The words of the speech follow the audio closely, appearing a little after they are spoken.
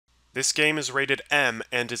This game is rated M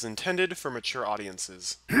and is intended for mature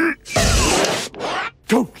audiences.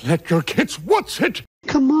 Don't let your kids watch it!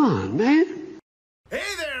 Come on, man. Hey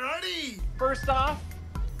there, Artie! First off,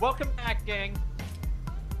 welcome back, gang.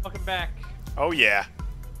 Welcome back. Oh yeah.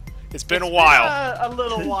 It's been a while. A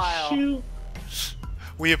little while.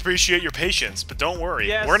 We appreciate your patience, but don't worry.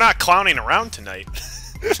 Yes. We're not clowning around tonight.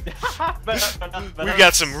 We've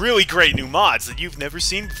got some really great new mods that you've never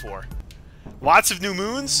seen before. Lots of new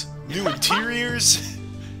moons, new interiors,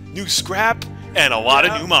 new scrap, and a lot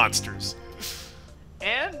of new monsters.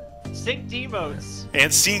 And synced emotes.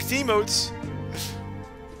 And synced emotes.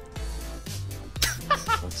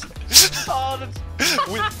 Oh,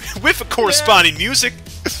 with a corresponding music,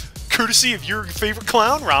 courtesy of your favorite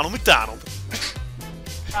clown, Ronald McDonald.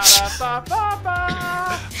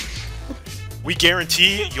 We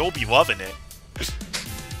guarantee you'll be loving it.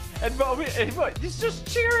 And he's just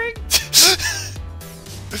cheering.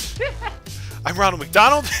 I'm Ronald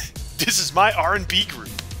McDonald. This is my R&B group.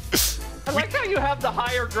 I like how you have the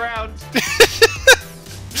higher ground.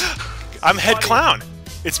 I'm head clown.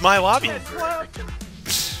 It's my lobby. Head clown.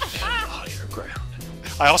 Higher ground.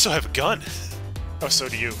 I also have a gun. Oh, so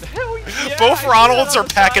do you. Hell yeah, Both I Ronalds see that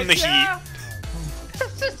are packing the yeah. heat.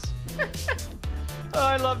 Oh,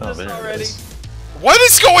 I love this already. What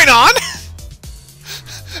is going on?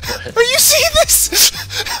 Are you seeing this?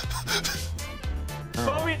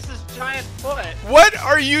 It's this giant foot. What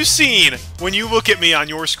are you seeing when you look at me on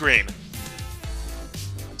your screen?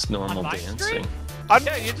 It's normal On my dancing. screen? On,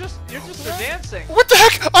 Yeah, you're just dancing. what the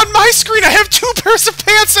heck? On my screen, I have 2 pairs of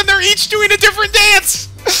pants, and they're each doing a different dance.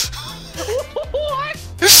 What?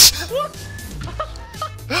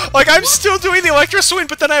 Like, I'm still doing the electro swing,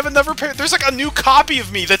 but then I have another pair. There's like a new copy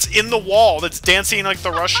of me that's in the wall that's dancing like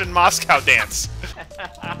the Russian Moscow dance.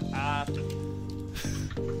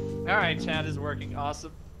 Alright, chat is working.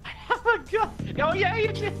 Awesome. I have a gun. Oh, yeah, you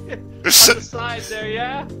did. On the side there,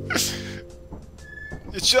 yeah?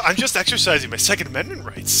 I'm just exercising my Second Amendment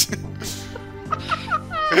rights.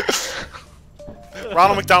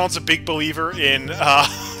 Ronald McDonald's a big believer in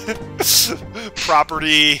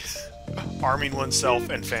property, arming oneself,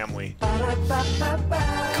 and family.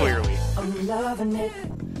 Clearly.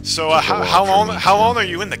 So, how long are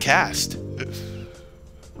you in the cast?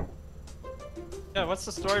 Yeah, what's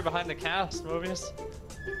the story behind the cast, Mobius?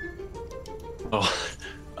 Oh,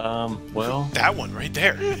 well, That one right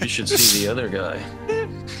there. you should see the other guy.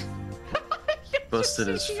 Busted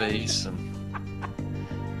his face and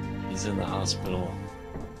he's in the hospital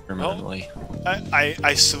permanently.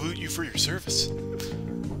 I salute you for your service.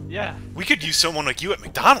 Yeah. We could use someone like you at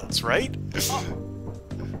McDonald's, right?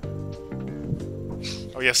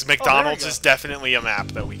 Oh yes, McDonald's is definitely a map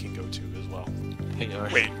that we can go to as well. Hey,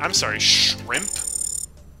 Artie. Wait, I'm sorry, shrimp?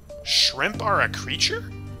 Shrimp are a creature?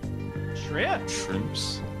 Shrimp.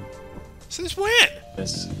 Shrimps. Since when?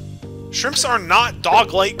 Yes. Shrimps are not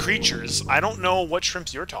dog-like creatures. I don't know what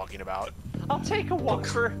shrimps you're talking about. I'll take a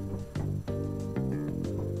Whopper.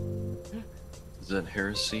 Is that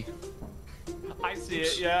heresy? I see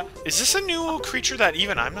it, yeah. Is this a new creature that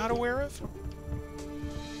even I'm not aware of?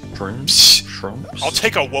 Shrimps? Shrimps? I'll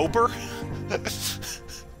take a Whopper.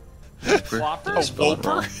 Whopper? A Spell it Whopper?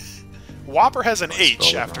 wrong. Whopper has an I spelled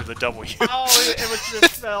H it after wrong. the W. Oh, it was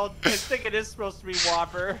misspelled. I think it is supposed to be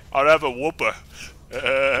Whopper. I'll have a Whopper.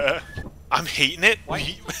 I'm hating it. What?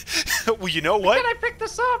 Well, you know How what? can I pick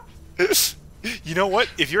this up? You know what?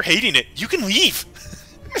 If you're hating it, you can leave.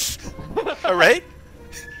 Alright?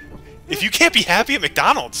 If you can't be happy at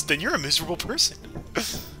McDonald's, then you're a miserable person.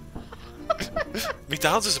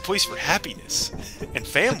 McDonald's is a place for happiness, and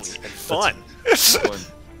family, and fun, When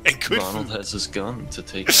and good Ronald food. has his gun to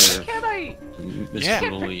take care Can I? of Yeah.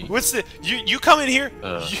 Mr. Lee. What's the... You come in here,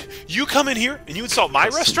 Uh. you come in here, and you insult my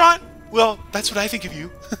Listen. restaurant? Well, that's what I think of you.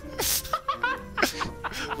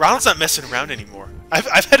 Ronald's not messing around anymore. I've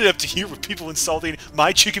had it up to here with people insulting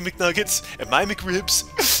my chicken McNuggets and my McRibs.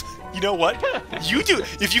 You know what? You do.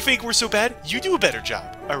 If you think we're so bad, you do a better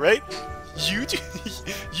job. All right? You do.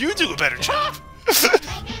 You do a better job.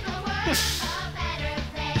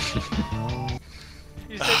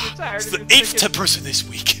 You said you're tired It's of the your 8th chicken- person this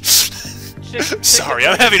week. chicken Sorry,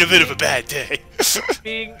 I'm having a bit of a bad day.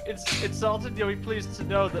 being insulted. You'll be pleased to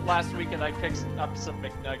know that last weekend I picked up some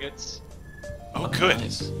McNuggets. Oh, good.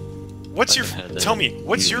 Nice. What's your? haven't had Tell that me,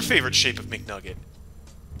 what's your either. favorite shape of McNugget?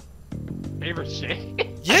 Favorite shape?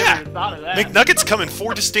 Yeah, I never even thought of that. McNuggets come in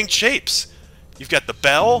 4 distinct shapes. You've got the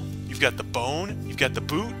bell, you've got the bone, you've got the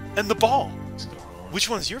boot, and the ball. Which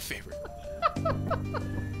one's your favorite?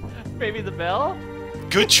 Maybe the bell?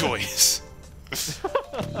 Good choice.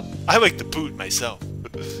 I like the boot myself.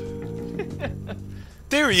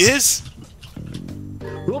 There he is.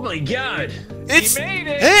 Oh my god! It's He made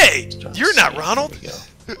it. Hey, you're not Ronald.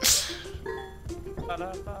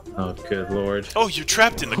 Oh, good lord. Oh, you're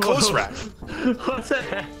trapped in the clothes rack. What's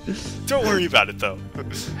that? Don't worry about it though.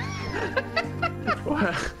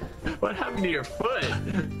 What happened to your foot?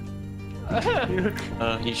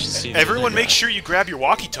 You should see. Everyone, make sure you grab your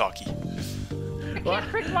walkie-talkie. I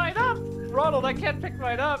can't pick mine up. Ronald, I can't pick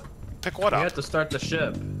mine up. Pick what You up? have to start the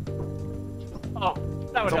ship. Oh,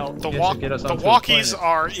 that would help. The Get us onto the walkies planet.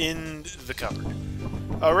 are in the cupboard.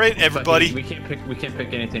 All right, everybody. We can't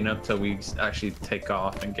pick anything up till we actually take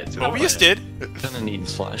off and get to. Oh, we just did. Gonna need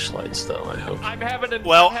flashlights though. I hope. I'm having a.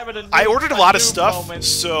 Well, I'm having a I noob- ordered a lot of noob stuff, moment.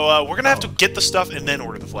 so we're gonna have to get the stuff and then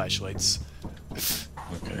order the flashlights.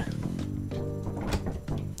 Okay.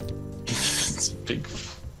 It's big.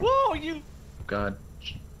 Whoa, you. God.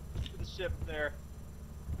 The ship there.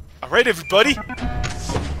 All right, everybody.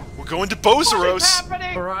 We're going to What is Bozoros.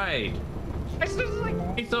 happening? All right. I was like,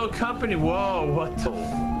 It's the company. Whoa. What the?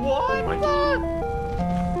 what?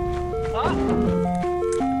 Huh?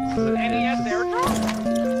 This is an NES airdrop?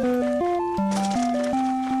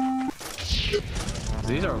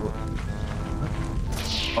 These are.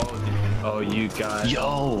 Oh, you got.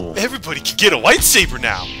 Yo. Everybody can get a lightsaber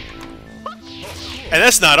now. And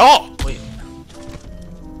that's not all. Wait.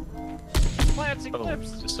 Planting Oh,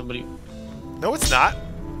 clips. is somebody. No, it's not.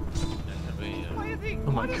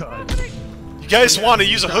 Oh my god. You guys want to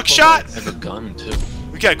use a hook shot? I have a gun too.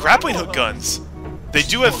 We got grappling hook guns. They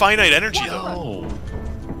do have finite energy though. Oh.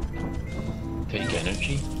 Take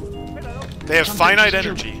energy. They have finite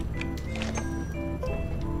energy.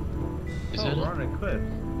 Is that Oh, it? on a clip.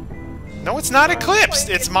 No, it's not eclipsed.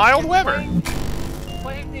 It's mild weather.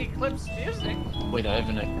 Playing the Eclipse music. Wait, I have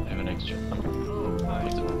an extra.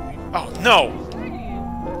 Oh no!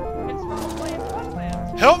 It's from playing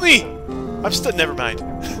Funland. Help me! I'm still. Never mind.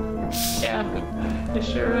 Yeah, it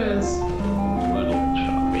sure is. Little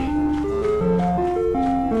choppy.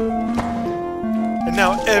 And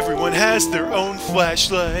now everyone has their own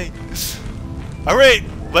flashlight. All right,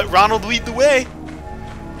 let Ronald lead the way.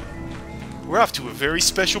 We're off to a very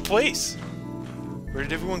special place. Where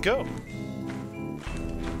did everyone go?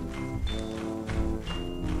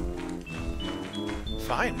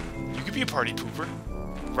 Fine. You could be a party pooper.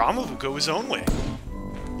 Ronald will go his own way.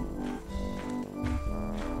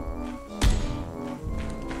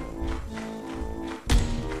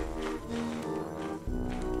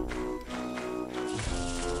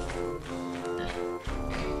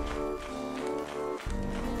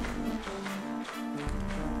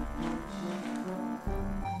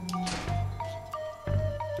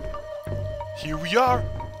 Here we are.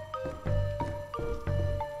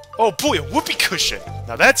 Oh boy, a whoopee cushion!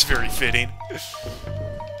 Now that's very fitting.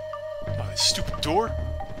 Stupid door.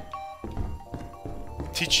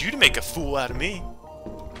 Teach you to make a fool out of me.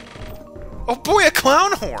 Oh boy, a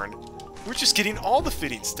clown horn! We're just getting all the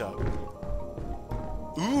fitting stuff.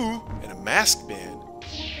 Ooh, and a mask band.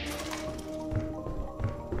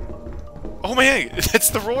 Oh man, that's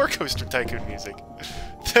the roller coaster tycoon music.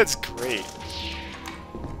 That's great.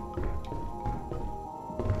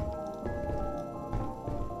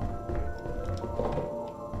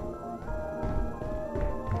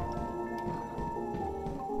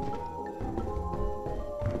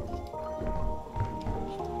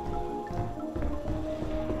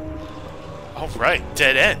 Alright,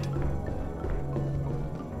 dead end.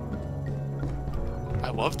 I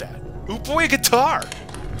love that. Ooh boy, a guitar!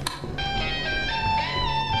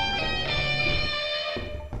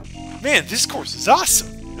 Man, this course is awesome!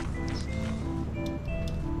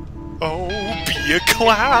 Oh, be a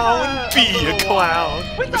clown, be a clown!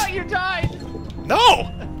 We thought you died!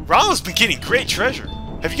 No! Ronald's been getting great treasure.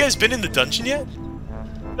 Have you guys been in the dungeon yet?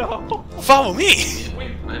 No. Follow me!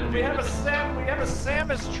 We have a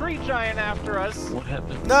Samus tree giant after us. What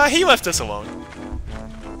happened? Nah, he left us alone.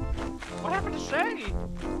 What happened to Shay?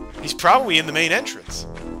 He's probably in the main entrance.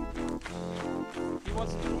 He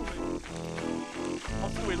wasn't moving.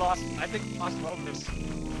 Also, I think we lost focus.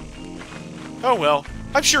 Oh well,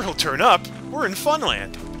 I'm sure he'll turn up. We're in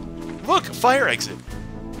Funland. Look, a fire exit.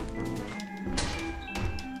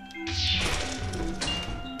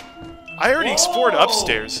 I already explored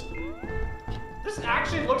upstairs. This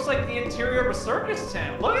actually looks like the interior of a circus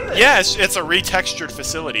tent. Look at this! Yeah, it's a retextured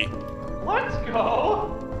facility. Let's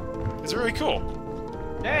go! It's really cool.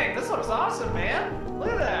 Dang, this looks awesome, man! Look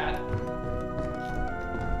at that!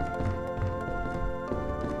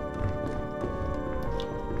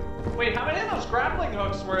 Wait, how many of those grappling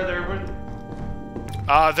hooks were there?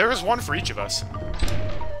 There was one for each of us.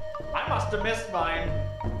 I must have missed mine.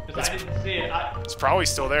 Because I didn't see it. It's probably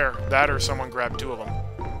still there. That or someone grabbed two of them.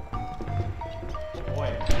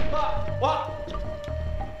 boy. What?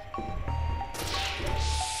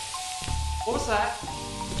 What was that?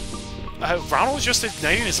 Ronald was just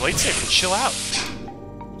igniting his lightsaber. Chill out.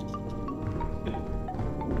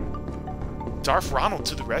 Darth Ronald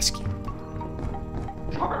to the rescue.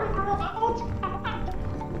 Ronald!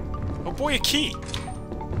 Oh boy, a key.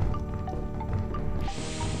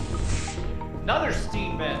 Another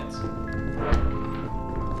steam vent.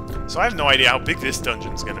 So I have no idea how big this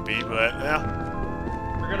dungeon's gonna be, but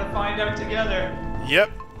yeah. We're gonna find out together.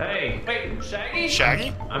 Yep. Hey. Wait, Shaggy?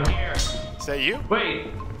 Shaggy? I'm here. Is that you? Wait.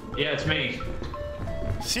 Yeah, it's me.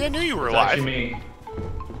 See, I knew you were It's alive. actually me.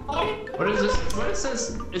 What is this? What is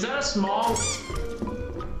this? Is that a small...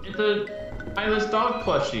 It's a eyeless dog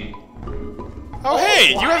plushie. Oh,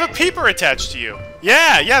 hey, you have a peeper attached to you.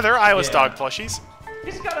 Yeah, they're eyeless Yeah. dog plushies.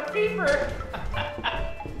 He's got a peeper.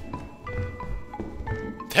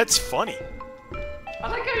 That's funny. I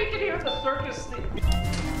like how you can hear the circus thing.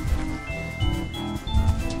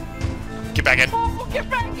 Get back in. Oh, get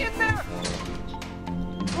back in there!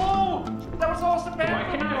 Oh, that was awesome, man. Why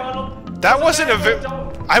can't I- Ronald. That wasn't a very...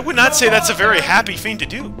 Don't I would not say that's a very happy thing to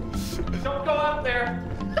do. go out there.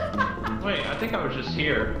 Wait, I think I was just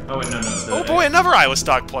here. Oh, wait, no. Oh boy, another eyeless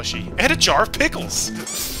dog plushie. And a jar of pickles.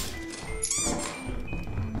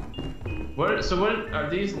 What? So what? Are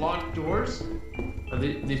these locked doors? Are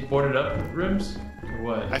these boarded up rooms? Or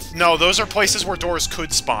what? No, those are places where doors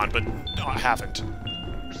could spawn, but haven't.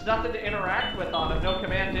 There's nothing to interact with on them. No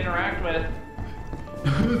command to interact with.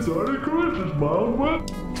 It's already gorgeous, Mom. What?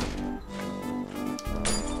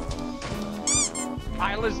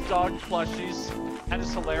 Eyeless dog plushies. That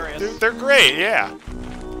is hilarious. They're great, yeah.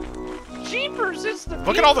 Jeepers, it's the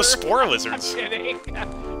Look at all the peeper. spore lizards. I'm kidding.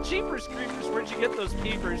 Jeepers creepers, where'd you get those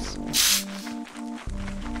peepers?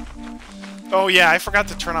 Oh yeah, I forgot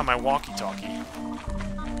to turn on my walkie-talkie.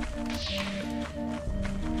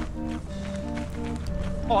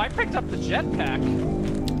 Oh, I picked up the jetpack.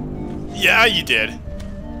 Yeah, you did.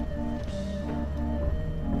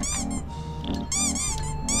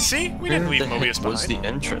 See? We didn't leave Mobius behind. Was the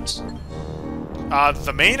entrance?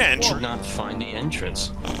 The main Did entrance... not find the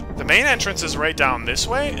entrance. The main entrance is right down this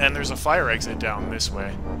way, and there's a fire exit down this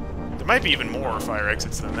way. There might be even more fire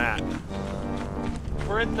exits than that.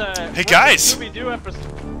 We're in the... Hey, guys! Scooby-Doo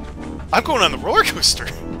episode. I'm going on the roller coaster.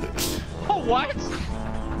 Oh, what?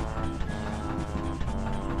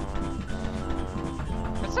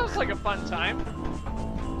 That sounds like a fun time.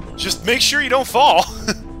 Just make sure you don't fall.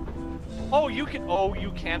 Oh, you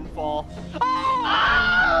can fall.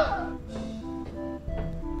 Ah!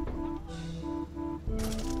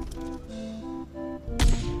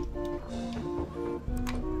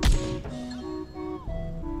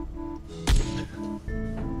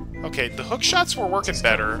 Okay, the hook shots were working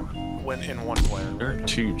better when in one player. There are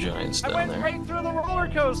two giants I down went there. right through the roller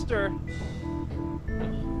coaster.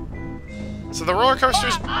 So the roller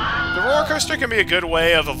coaster can be a good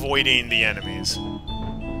way of avoiding the enemies.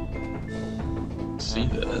 See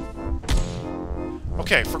that?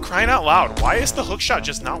 Okay, for crying out loud, why is the hook shot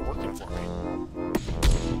just not working for me?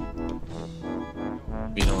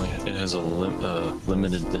 You know, it has a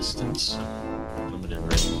limited distance, limited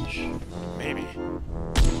range. Maybe.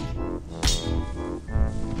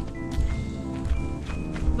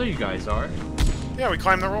 There you guys are. Yeah, we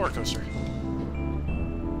climbed the roller coaster.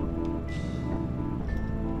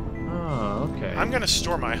 Oh, okay. I'm gonna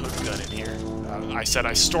store my hook gun in here. I said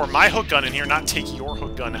I store my hook gun in here, not take your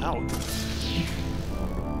hook gun out. I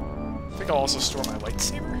think I'll also store my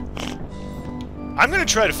lightsaber. I'm gonna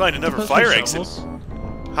try to find another fire exit.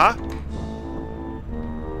 Huh?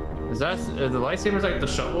 Is that the lightsabers like the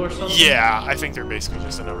shovel or something? Yeah, I think they're basically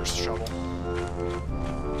just another shovel.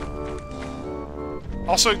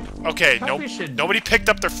 Also, okay, nobody picked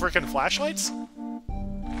up their frickin' flashlights?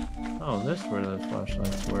 Oh, this where the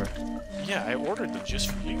flashlights were. Yeah, I ordered them just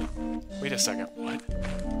for you. Wait a second, what?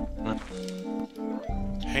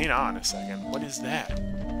 Hang on a second, what is that?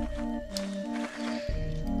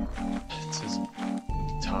 It says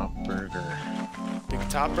top burger. Big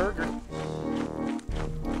Top Burger.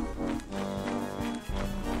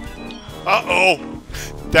 Uh-oh!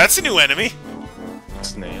 That's a new enemy!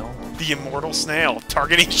 Snail. The Immortal Snail,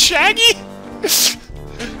 targeting Shaggy!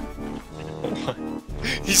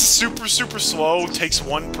 He's super slow, takes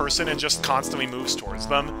one person and just constantly moves towards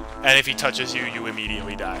them, and if he touches you, you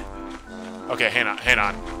immediately die. Okay, hang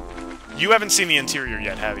on. You haven't seen the interior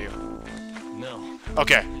yet, have you? No.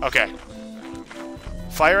 Okay.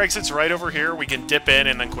 Fire exit's right over here, we can dip in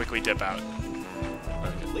and then quickly dip out.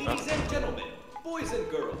 Ladies and gentlemen, boys and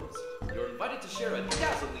girls, you're invited to share a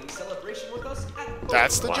dazzling celebration with us at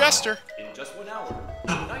That's the Jester. In just 1 hour,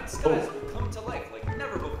 the night skies will come to life like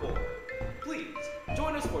never before. Please,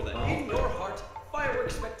 join us for the In Your Heart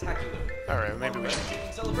Fireworks Spectacular. Alright, maybe we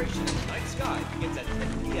should. Celebration in the night sky begins at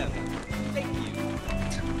 10 p.m. Thank you.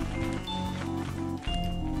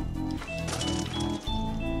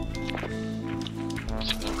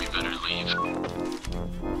 We better leave.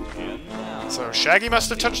 And now, So Shaggy must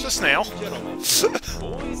have touched the snail. gentlemen,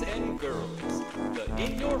 boys and girls, the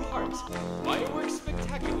In Your Heart Fireworks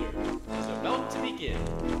Spectacular is about to begin.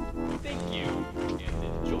 Thank you, and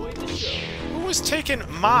enjoy the show. Who was taking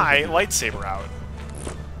my lightsaber out?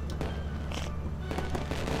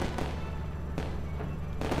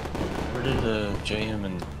 Where did JM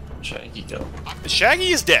and Shaggy go? Shaggy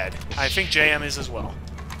is dead. I think JM is as well.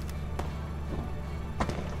 I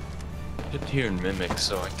kept hearing Mimic,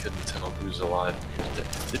 so I couldn't tell who's alive.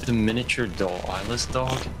 The miniature doll, eyeless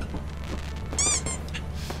dog?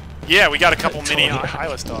 Yeah, we got a couple mini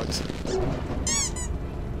eyeless dogs.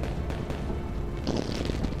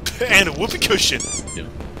 And a whoopee cushion. Yeah.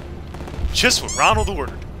 Just what Ronald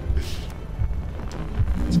ordered.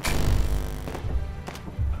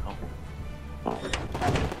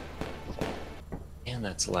 And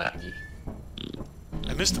that's laggy.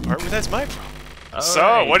 I missed the part where that's my problem.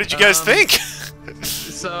 So, what did you guys think?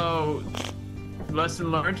 So,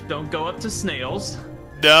 lesson learned: don't go up to snails.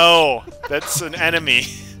 No, that's an enemy.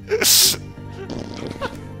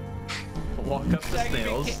 Walk up to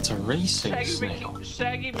snails. It's a racing snail.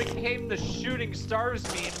 Shaggy became the shooting stars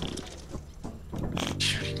meme.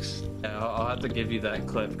 Yeah, I'll have to give you that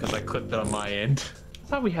clip because I clipped it on my end. I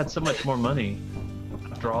thought we had so much more money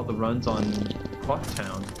after all the runs on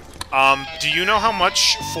Clocktown. Do you know how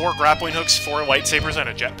much 4 grappling hooks, 4 lightsabers, and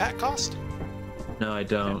a jetpack cost? No, I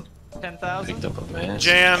don't. 10,000. Picked up a mask.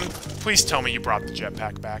 Jan, please tell me you brought the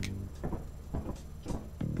jetpack back.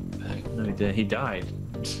 No, he did. He died.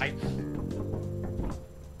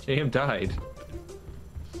 JM died.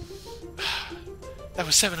 That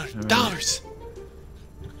was $700.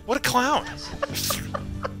 What a clown!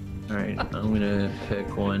 Alright, I'm gonna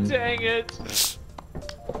pick one. Dang it!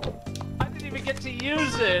 I didn't even get to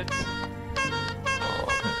use it!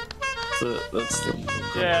 That's the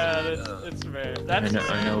Yeah, it's fair. That's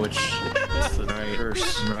I know which. that's the Alright,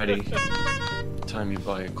 curse. I'm ready. Time you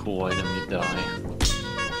buy a cool item, you die.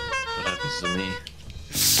 What happens to me?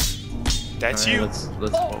 That's Alright, you.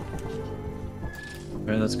 Let's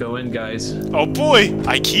Alright, let's go in, guys. Oh boy,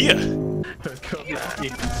 IKEA. Let's go. Man,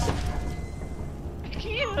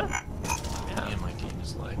 my game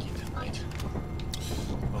is laggy tonight.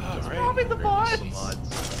 Alright. Probably the mods!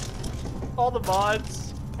 Mods. All the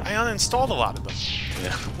mods. I uninstalled a lot of them.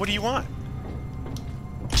 Yeah. What do you want?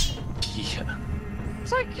 Yeah.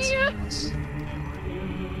 It's IKEA!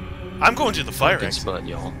 I'm going to the fire Good exit. spot,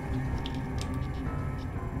 y'all.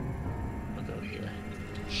 I'll go here.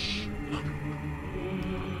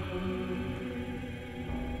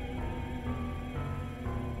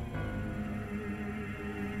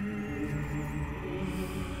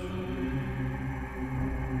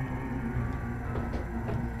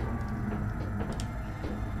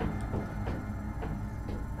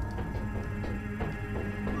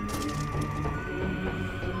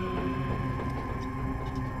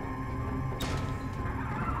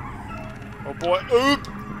 Oh boy, oop!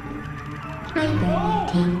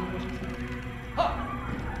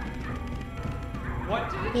 What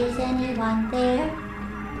did it Is anyone there?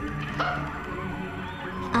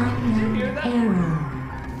 Unknown error.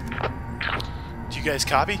 Do you guys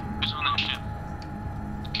copy? Who's on that ship?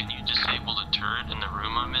 Can you disable the turret in the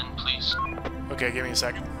room I'm in, please? Okay, give me a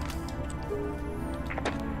second.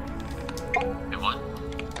 Hey, what?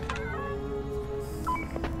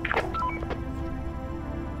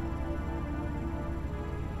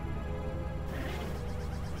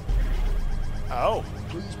 Oh.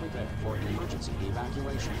 Please prepare for emergency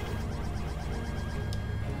evacuation.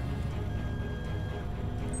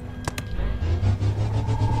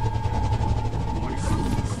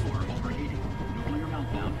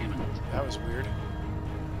 That was weird.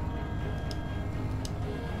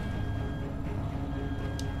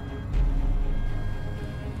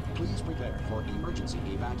 Please prepare for emergency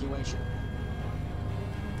evacuation.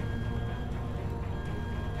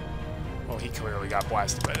 Well, he clearly got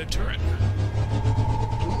blasted by the turret.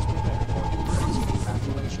 Please prepare for emergency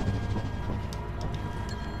evacuation.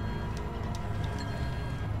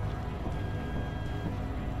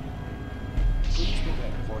 Please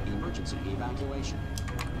prepare for emergency evacuation.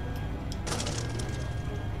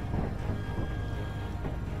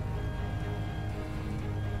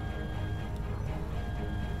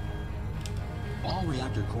 All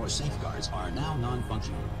reactor core safeguards are now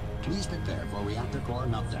non-functional. Please prepare for reactor core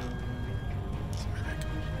meltdown.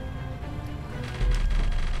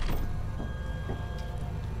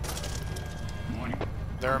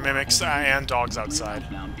 There are mimics and dogs outside.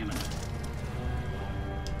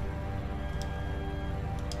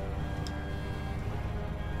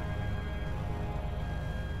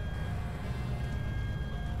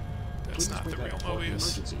 That's not the real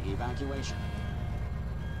Mobius. Emergency evacuation.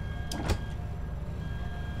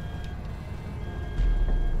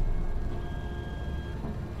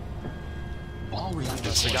 All reactor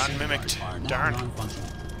Must have gotten mimicked. Darn. non-functional.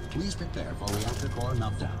 Please prepare for reactor core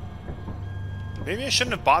meltdown. Maybe I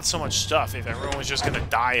shouldn't have bought so much stuff if everyone was just gonna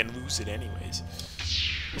die and lose it anyways.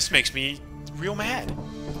 This makes me real mad.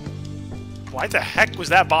 Why the heck was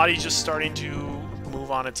that body just starting to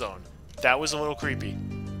move on its own? That was a little creepy.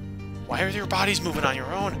 Why are your bodies moving on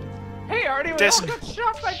your own? Hey, Artie, we all got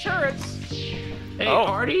shot by turrets. Hey, Oh.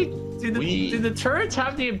 Artie, do the turrets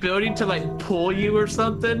have the ability to like pull you or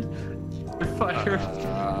something? Fire.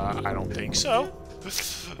 I don't think so.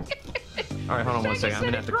 All right, hold on one second. I'm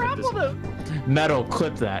gonna have to clip grappled this. him. Metal,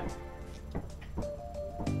 clip that.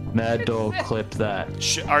 Metal, clip that.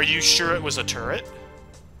 Are you sure it was a turret?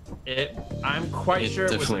 I'm quite It sure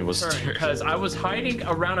it definitely was was a turret turret. because I was hiding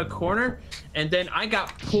around a corner, and then I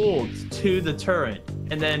got pulled to the turret,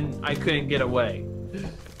 and then I couldn't get away.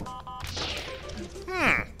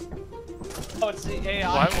 Oh, it's the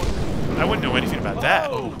AI. Well, I wouldn't know anything about that.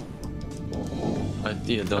 Oh.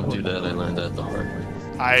 Yeah, don't do that. I learned that the hard way.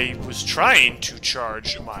 I was trying to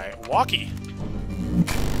charge my walkie.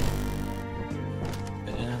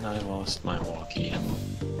 And I lost my walkie.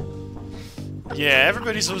 Yeah,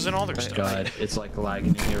 everybody's losing all their Thank stuff. God, it's like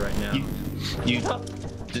lagging in here right now. You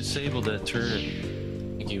disabled that turret.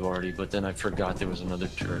 Thank you, Artie, but then I forgot there was another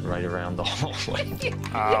turret right around the hallway.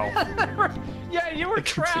 Ow. Yeah, you were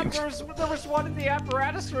trapped. completely- There was one in the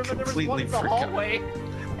apparatus room, and there was one completely in the forgot. hallway.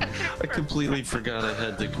 I completely forgot I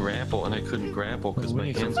had to grapple, and I couldn't grapple because my We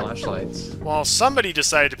need some hands were flashlights. Well, somebody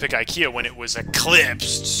decided to pick IKEA when it was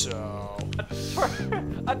eclipsed, so...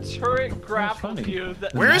 A turret grappled funny. you.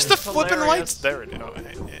 Where's the That's flipping lights? hilarious. There it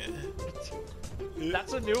is.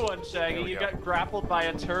 That's a new one, Shaggy. There we You go. got grappled by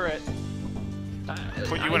a turret.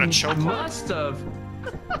 Put you in a I chokehold. must have.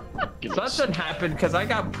 Something happened because I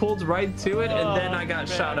got pulled right to it, and then I got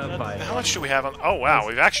man, shot up by it. How much do we have on... Oh, wow,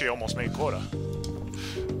 we've actually almost made quota.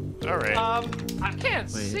 Alright. I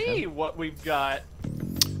can't Wait, see what we've got.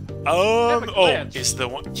 a Oh, glance. is the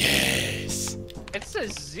one... Yes! It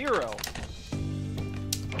says 0.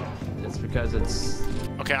 It's because it's.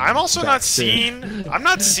 Okay, I'm also not Back soon. seeing... I'm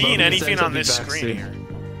not seeing Mobius anything ends up on this being back screen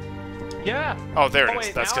soon. here. Yeah. Oh, there it Oh, is.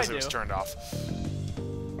 wait, That's now because I it was do. turned off.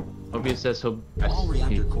 Mobius says he'll. All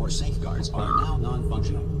reactor core safeguards are now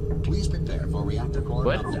non-functional. Please prepare for reactor core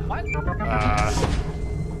What? meltdown. What?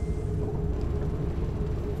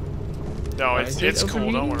 No, Why it's is it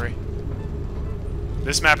cool. Don't overheating? worry.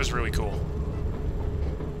 This map is really cool.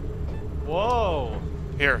 Whoa.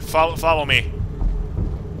 Here, follow me.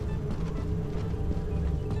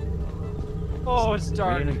 Oh, it's Are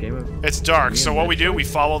dark. you in a game of? It's dark, Are you so in what we do, Metroid? we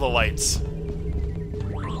follow the lights.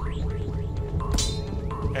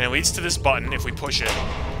 And it leads to this button if we push it.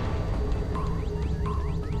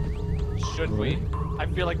 Should we? I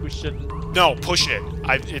feel like we shouldn't. No, push it.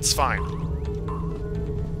 It's fine.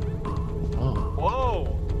 Oh.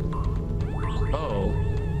 Whoa. Oh.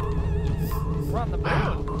 We're on the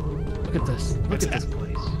moon. Look at this. Look It's at this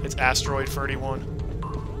place. It's Asteroid 31.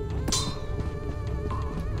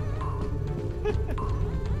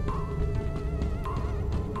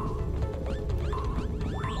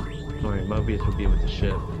 Alright, Mobius will be with the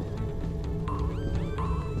ship.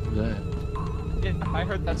 Who's that? Yeah, I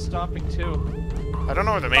heard that stomping too. I don't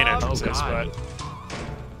know where the main Oh, entrance is, God. but...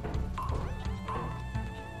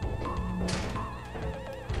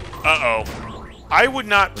 Uh-oh. I would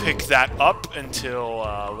not pick that up until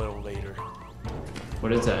a little later.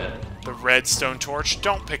 What is that? The redstone torch,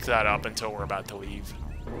 don't pick that up until we're about to leave.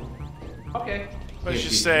 Okay. Let's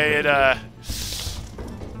just say it, there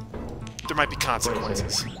might be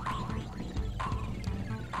consequences.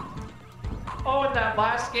 Oh, in that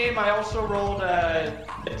last game, I also rolled a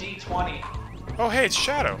D20. Oh, hey, it's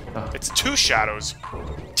Shadow. Oh. It's two shadows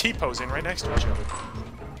T-posing right next to each other.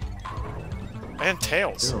 And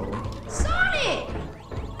Tails. Sonic!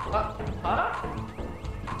 Huh?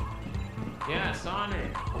 Yeah,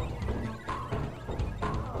 Sonic.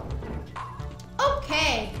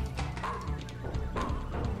 Okay.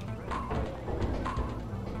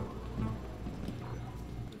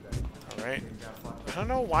 Alright. I don't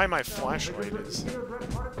know why my flashlight is...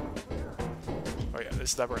 Oh yeah,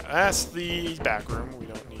 this is that's the back room. We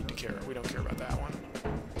don't need to care. We don't care about that one.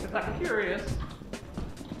 Because I'm curious.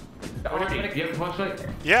 Artie, do you have a flashlight?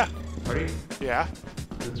 Yeah. Artie? Yeah.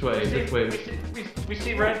 This way, this way. We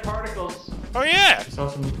see red particles. Oh yeah! I saw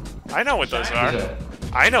some... I know what those What are. is that?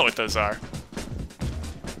 I know what those are.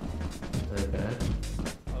 Is that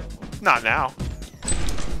bad? Not now.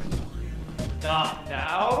 Not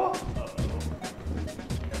now.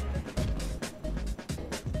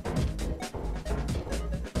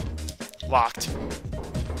 Locked.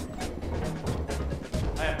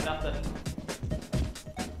 I have nothing.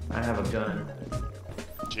 I have a gun.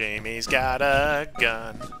 Jamie's got a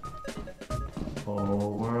gun.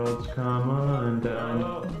 Whole world's come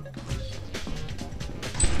undone.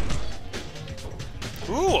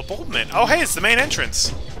 Ooh, a Boldman. Oh, hey, it's the main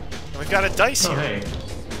entrance. And we've got a dice Oh, here. hey.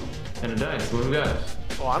 And a dice. What do we got?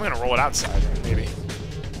 Well, I'm gonna roll it outside, maybe.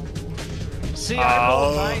 See, I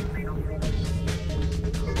rolled Oh. mine.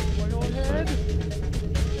 Go ahead.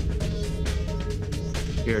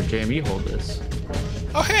 Here, Jamie, hold this.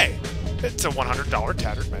 Oh, hey! It's a $100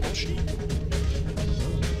 tattered metal sheet.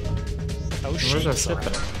 Oh, Where's sheet. our ship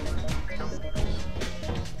at?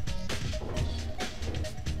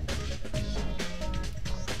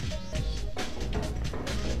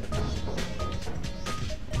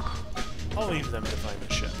 I'll leave them to find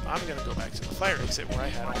the ship. I'm gonna go back to the fire exit where I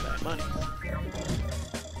had all that money.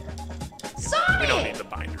 We don't need the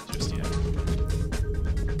binder just yet.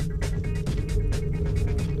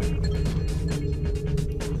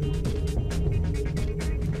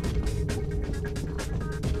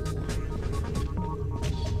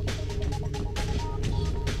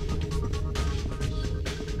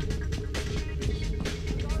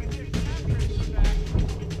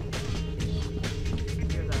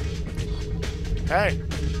 Hey.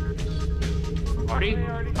 Artie?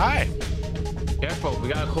 Hi. Careful, we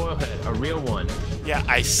got a coil head, a real one. Yeah,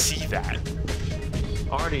 I see that.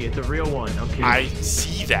 Artie, it's a real one. Okay. I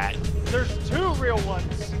see that. There's 2 real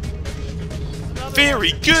ones. Another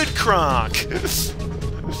Very good, Kronk!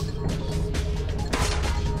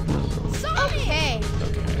 Sonic!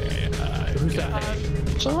 Okay, Who's that?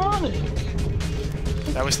 Sonic!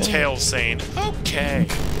 that was Tails saying, okay.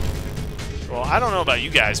 Well, I don't know about you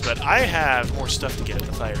guys, but I have more stuff to get at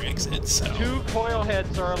the fire exit, so... 2 coil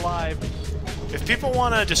heads are alive. If people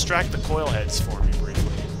want to distract the coil heads for me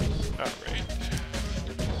briefly... Alright.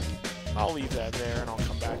 I'll leave that there, and I'll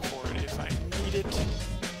come back for it if I need it.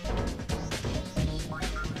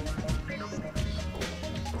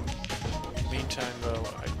 Meantime, though,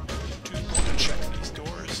 I do want to check these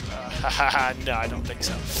doors. Haha, no, I don't think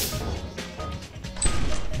so.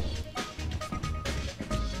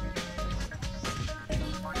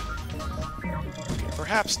 Okay,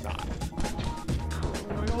 perhaps not.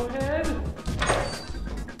 Go ahead.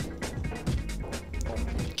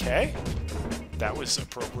 Okay. That was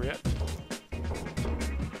appropriate.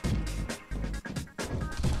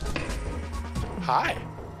 Hi.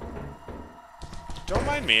 Don't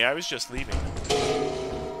mind me, I was just leaving.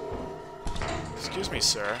 Excuse me,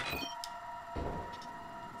 sir.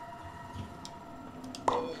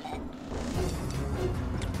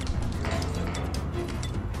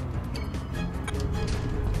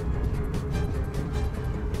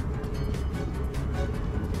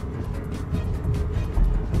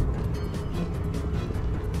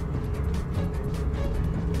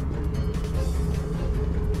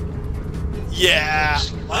 Yeah,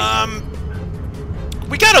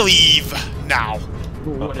 we gotta leave now.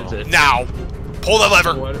 What is it? Now, pull the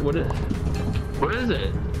lever. What is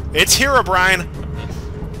it? It's Herobrine.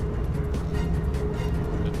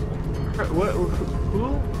 What?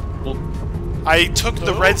 Who? I took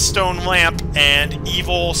the redstone lamp, and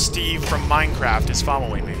evil Steve from Minecraft is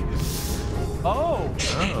following me. Oh.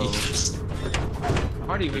 Oh.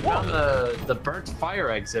 Artie, we found the burnt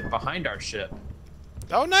fire exit behind our ship.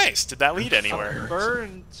 Oh, nice. Did that lead anywhere?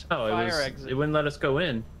 Burned No, fire exit. it wouldn't let us go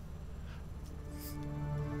in.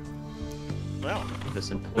 Well,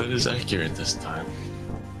 That is accurate this time.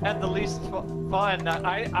 And the least fun.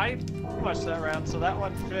 I pushed that round, so that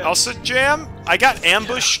one fit. also, Jam, I got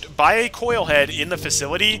ambushed by a coil head in the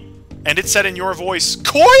facility, and it said in your voice,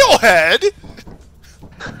 "Coil head!"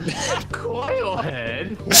 Coil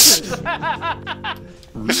head? That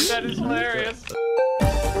is hilarious.